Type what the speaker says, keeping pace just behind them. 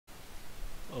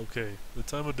Okay, the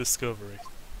time of discovery.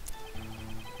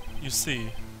 You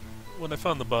see, when I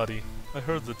found the body, I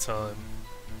heard the time.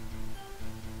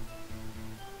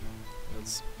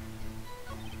 As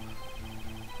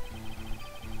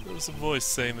there was a voice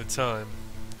saying the time.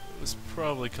 It was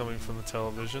probably coming from the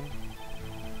television.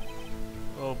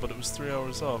 Oh, but it was 3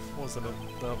 hours off, wasn't it?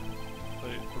 No.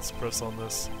 Wait, let's press on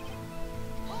this.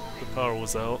 The power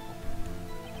was out.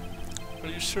 Are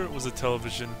you sure it was a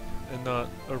television and not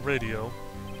a radio?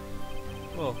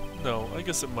 Well, no, I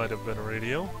guess it might have been a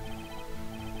radio.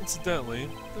 Incidentally,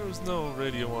 there was no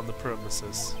radio on the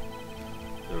premises.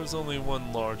 There was only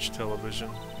one large television.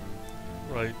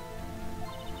 Right.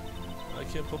 I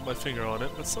can't put my finger on it,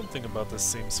 but something about this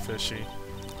seems fishy.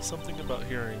 Something about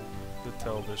hearing the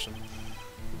television.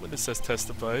 The witness has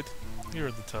testified. Here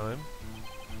at the time.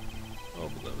 Oh,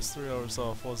 but that was 3 hours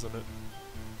off, wasn't it?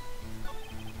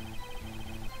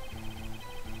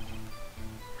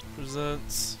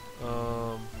 Presents,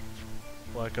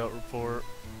 blackout report.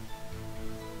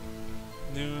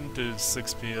 Noon to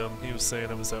 6 p.m. He was saying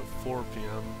it was at 4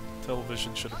 p.m.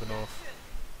 Television should have been off.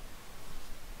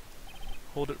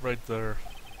 Hold it right there.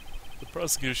 The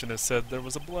prosecution has said there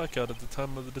was a blackout at the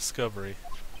time of the discovery.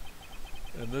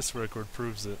 And this record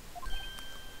proves it.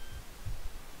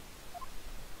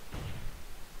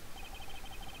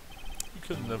 You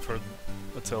couldn't have heard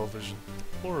a television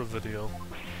or a video.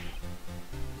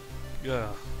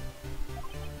 Yeah.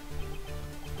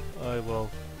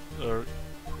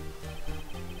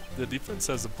 The defense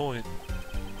has a point.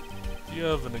 Do you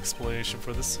have an explanation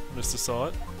for this, Mr.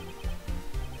 Sawat?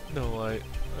 No, I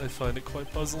find it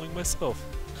quite puzzling myself.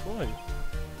 Quite.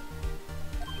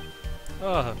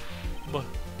 Ah, but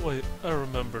wait, I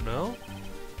remember now.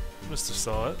 Mr.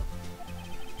 Sawat,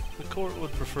 the court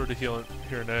would prefer to hear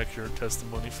an accurate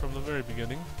testimony from the very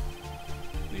beginning.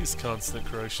 These constant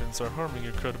corrections are harming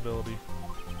your credibility.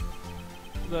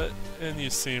 And you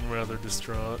seem rather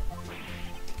distraught.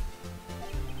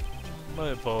 My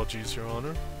apologies, Your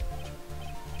Honor.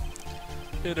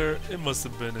 It must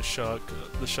have been a shock,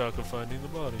 the shock of finding the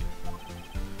body.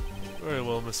 Very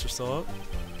well, Mr. Sawat.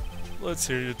 Let's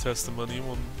hear your testimony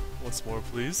once more,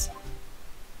 please.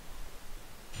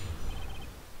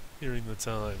 Hearing the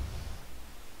time.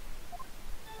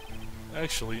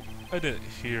 Actually, I didn't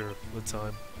hear the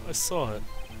time. I saw it.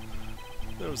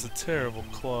 There was a terrible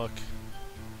clock.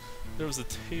 There was a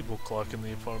table clock in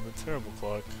the apartment. Terrible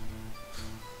clock.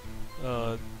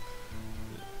 I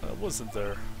wasn't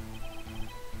there.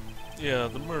 Yeah,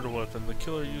 the murder weapon. The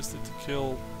killer used it to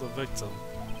kill the victim.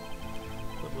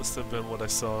 That must have been what I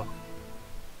saw.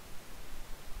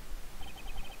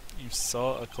 You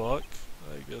saw a clock?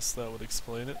 I guess that would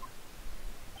explain it.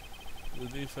 The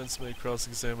defense may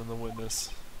cross-examine the witness.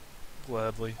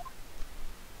 Gladly.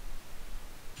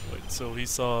 Wait, so he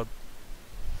saw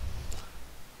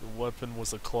the weapon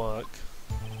was a clock.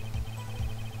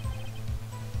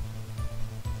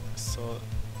 I saw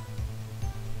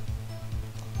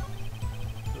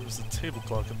there was a table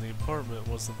clock in the apartment,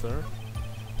 wasn't there?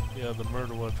 Yeah, the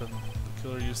murder weapon. The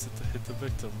killer used it to hit the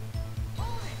victim.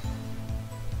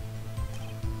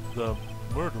 The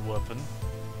murder weapon?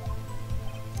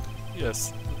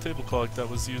 Yes, the table clock that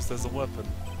was used as a weapon.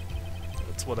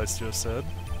 That's what I just said.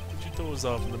 Did you doze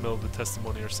off in the middle of the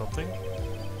testimony or something?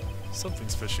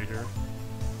 Something's fishy here.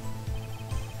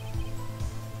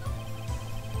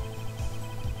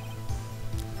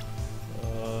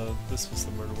 This was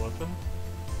the murder weapon.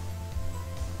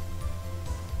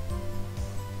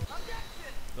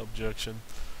 Objection.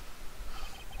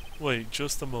 Wait,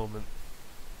 just a moment.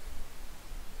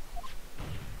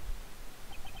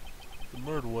 The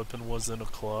murder weapon wasn't a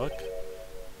clock.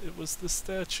 It was the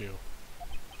statue.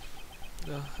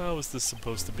 Now, how is this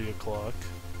supposed to be a clock?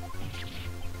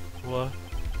 What?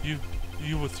 You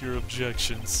with your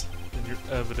objections and your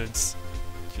evidence.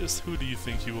 Just who do you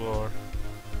think you are?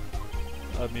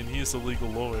 I mean, he is a legal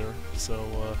lawyer, so,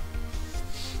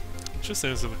 just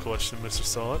answer the question, Mr.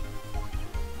 Sawat.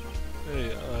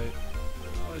 Hey,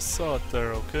 I saw it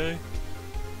there, okay?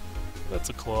 That's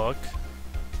a clock.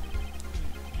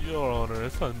 Your Honor,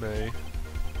 if I may.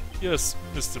 Yes,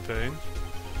 Mr. Payne.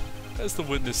 As the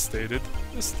witness stated,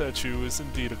 this statue is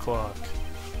indeed a clock.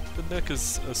 The neck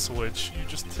is a switch. You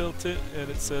just tilt it and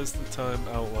it says the time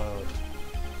out loud.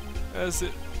 As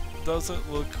it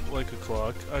doesn't look like a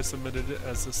clock, I submitted it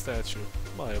as a statue.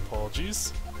 My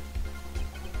apologies.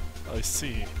 I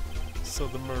see. So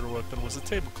the murder weapon was a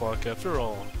table clock after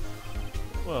all.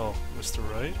 Well, Mr.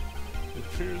 Wright, it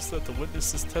appears that the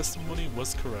witness's testimony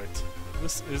was correct.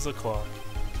 This is a clock.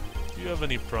 Do you have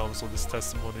any problems with this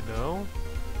testimony now?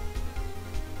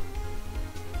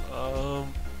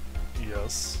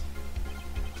 Yes.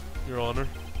 Your Honor,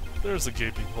 there's a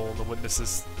gaping hole in the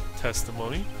witness's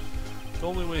testimony. The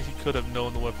only way he could have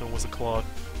known the weapon was a clock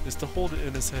is to hold it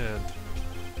in his hand.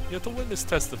 Yet the witness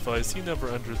testifies he never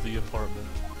entered the apartment.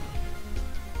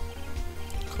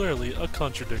 Clearly a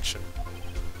contradiction.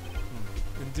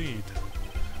 Indeed.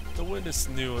 The witness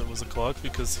knew it was a clock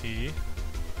because he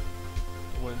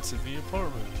went to the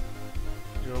apartment.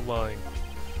 You're lying.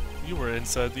 You were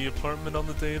inside the apartment on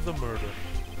the day of the murder.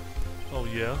 Oh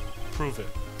yeah? Prove it.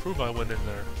 Prove I went in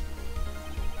there.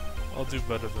 I'll do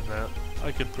better than that.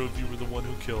 I can prove you were the one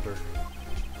who killed her.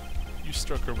 You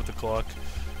struck her with the clock,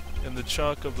 and the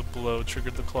shock of the blow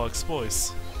triggered the clock's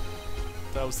voice.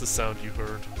 That was the sound you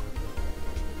heard.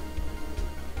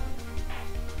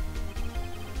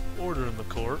 Order in the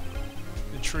court.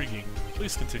 Intriguing.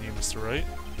 Please continue, Mr. Wright.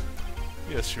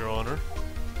 Yes, Your Honor.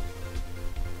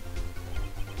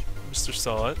 Mr.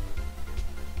 Saw it.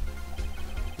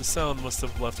 The sound must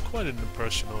have left quite an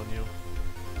impression on you.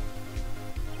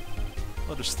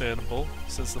 Understandable,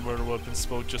 since the murder weapon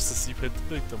spoke just as he hit the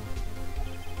victim.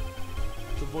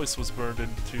 The voice was burned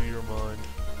into your mind.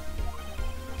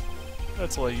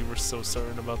 That's why you were so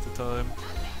certain about the time.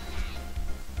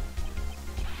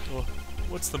 Well,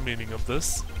 what's the meaning of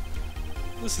this?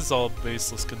 This is all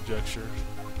baseless conjecture.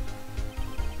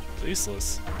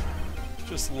 Baseless?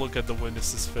 Just look at the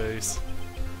witness's face.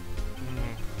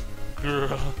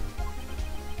 Grr.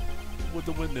 Would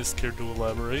the witness care to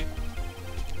elaborate?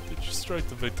 Did you strike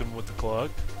the victim with the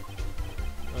clock?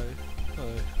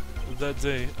 That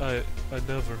day, I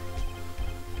never.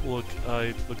 Look,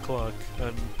 the clock.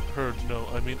 Heard, no,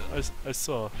 I mean, I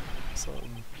saw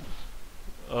something.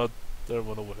 There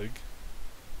went a wig.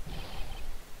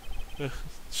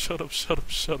 Shut up, shut up,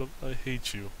 shut up. I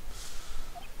hate you.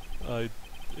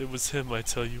 It was him, I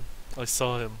tell you. I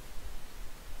saw him.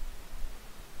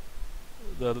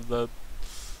 That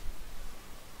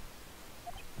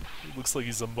it looks like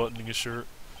he's unbuttoning his shirt.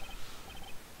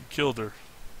 You killed her.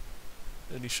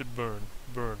 And he should burn.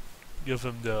 Burn. Give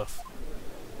him death.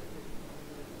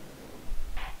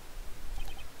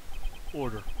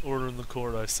 Order. Order in the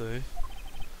court, I say.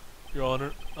 Your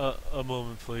Honor, a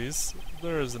moment please.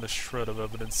 There isn't a shred of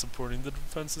evidence supporting the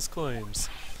defense's claims.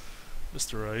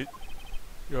 Mr. Wright.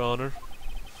 Your Honor.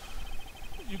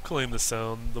 You claim the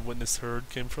sound the witness heard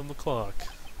came from the clock.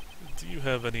 Do you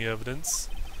have any evidence?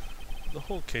 The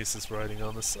whole case is riding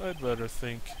on this. I'd better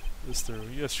think this through.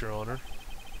 Yes, Your Honor.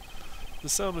 The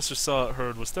sound Mr. Saw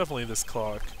heard was definitely this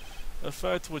clock. A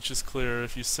fact which is clear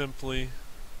if you simply...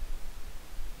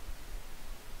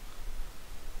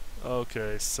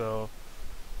 Okay, so...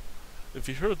 if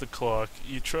you heard the clock,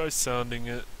 you try sounding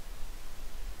it.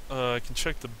 I can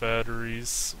check the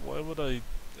batteries. Why would I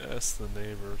ask the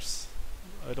neighbors?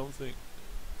 I don't think...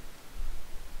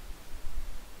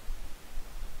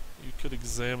 You could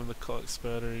examine the clock's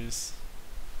batteries.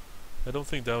 I don't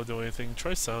think that would do anything.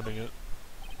 Try sounding it.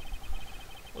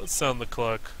 Let's sound the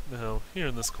clock now, here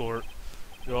in this court.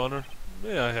 Your Honor,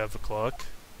 may I have the clock?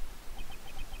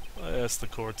 I ask the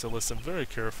court to listen very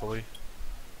carefully.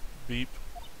 Beep.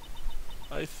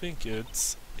 I think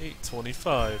it's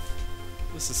 8:25.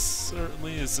 This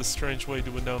certainly is a strange way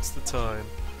to announce the time.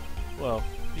 Well,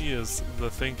 he is the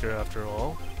thinker after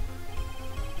all.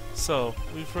 So,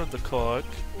 we've heard the clock.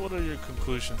 What are your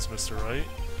conclusions, Mr. Wright?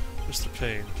 Mr.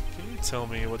 Payne, can you tell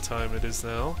me what time it is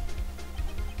now?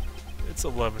 It's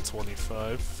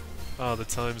 11:25. Ah, the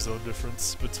time zone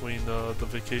difference between the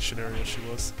vacation area she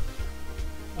was.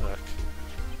 Heck.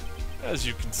 As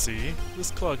you can see,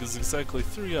 this clock is exactly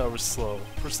 3 hours slow,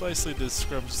 precisely the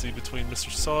discrepancy between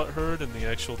Mr. Sawit heard and the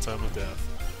actual time of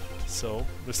death. So,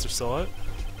 Mr. Sawit,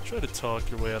 try to talk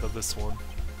your way out of this one.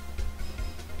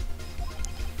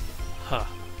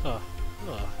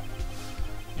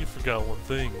 You forgot one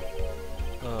thing.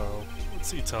 Oh,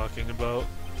 what's he talking about?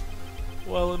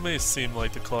 While it may seem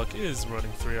like the clock is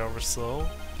running 3 hours slow,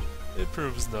 it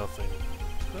proves nothing.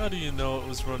 How do you know it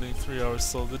was running 3 hours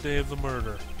slow the day of the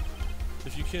murder?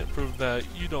 If you can't prove that,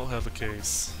 you don't have a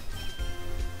case.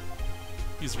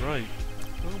 He's right.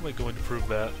 How am I going to prove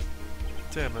that?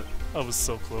 Damn it, I was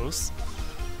so close.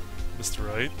 Mr.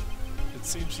 Wright, it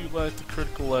seems you lack the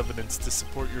critical evidence to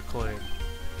support your claim.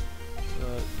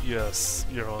 Yes,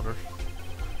 Your Honor.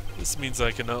 This means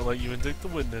I cannot let you indict the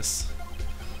witness.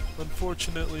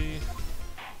 Unfortunately,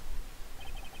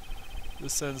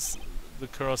 this ends the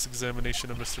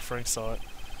cross-examination of Mr. Frank Sawit.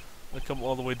 I come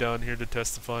all the way down here to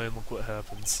testify and look what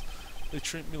happens. They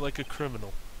treat me like a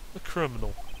criminal. A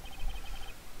criminal.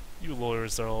 You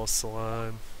lawyers are all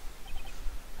slime.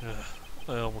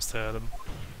 I almost had him.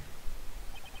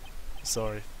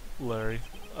 Sorry, Larry.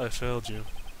 I failed you.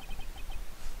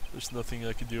 There's nothing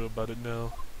I can do about it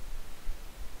now.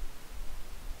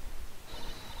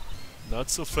 Not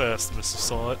so fast, Mr.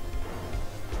 Sot.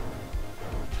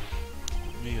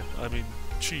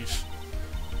 Chief.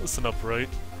 Listen up, Wright.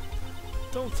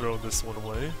 Don't throw this one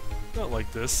away. Not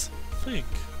like this. Think.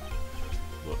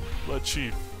 But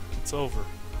Chief, it's over.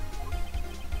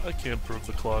 I can't prove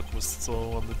the clock was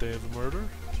slow on the day of the murder.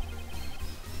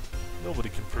 Nobody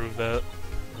can prove that.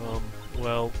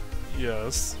 Well,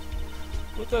 yes.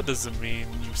 But that doesn't mean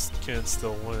you can't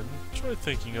still win. Try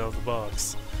thinking out of the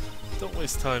box. Don't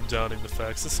waste time doubting the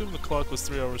facts. Assume the clock was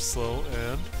 3 hours slow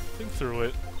and think through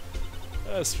it.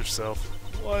 Ask yourself,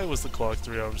 why was the clock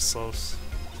 3 hours slow?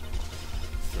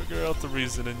 Figure out the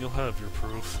reason and you'll have your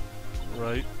proof.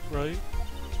 Right?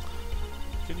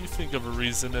 Can you think of a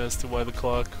reason as to why the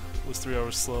clock was 3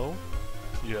 hours slow?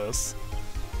 Yes.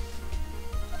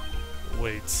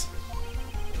 Wait.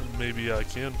 Maybe I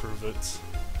can prove it.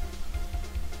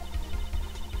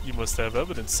 You must have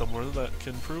evidence somewhere that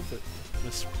can prove it,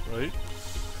 Mr. Wright.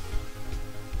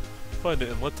 Find it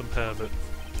and let them have it.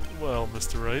 Well,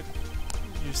 Mr. Wright,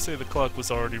 you say the clock was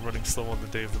already running slow on the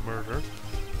day of the murder.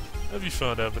 Have you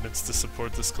found evidence to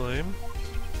support this claim?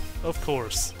 Of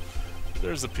course.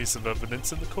 There's a piece of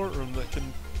evidence in the courtroom that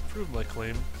can prove my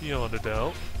claim beyond a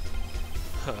doubt.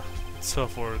 Ha,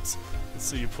 tough words. Let's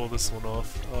see you pull this one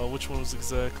off. Which one was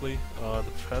exactly? The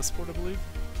passport, I believe?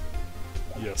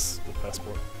 Yes, the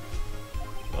passport.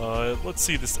 Let's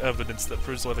see this evidence that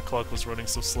proves why the clock was running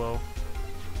so slow.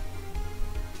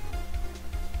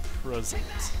 Present.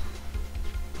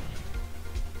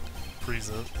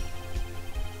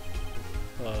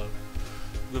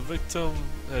 The victim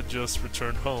had just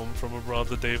returned home from abroad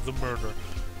the day of the murder.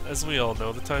 As we all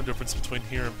know, the time difference between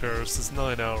here and Paris is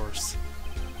 9 hours.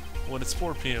 When it's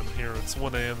 4 p.m. here, it's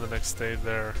 1 a.m. the next day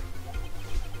there.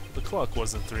 The clock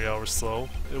wasn't 3 hours slow,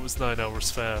 it was 9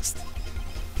 hours fast.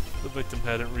 The victim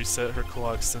hadn't reset her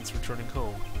clock since returning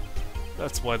home.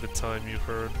 That's why the time you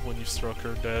heard when you struck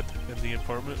her dead in the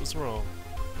apartment was wrong.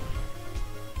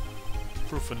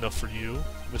 Proof enough for you,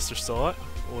 Mr. Sot,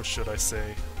 or should I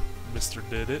say, Mr.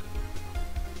 Did It.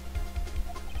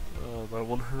 That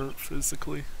one hurt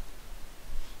physically.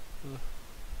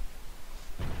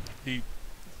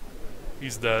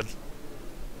 He's dead.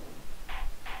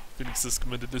 Phoenix has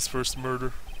committed his first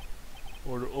murder.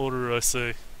 Order, I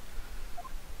say.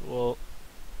 Well,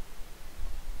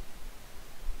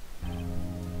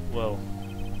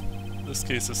 this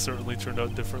case has certainly turned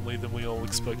out differently than we all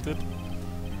expected.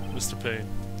 Mr. Payne,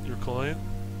 your client?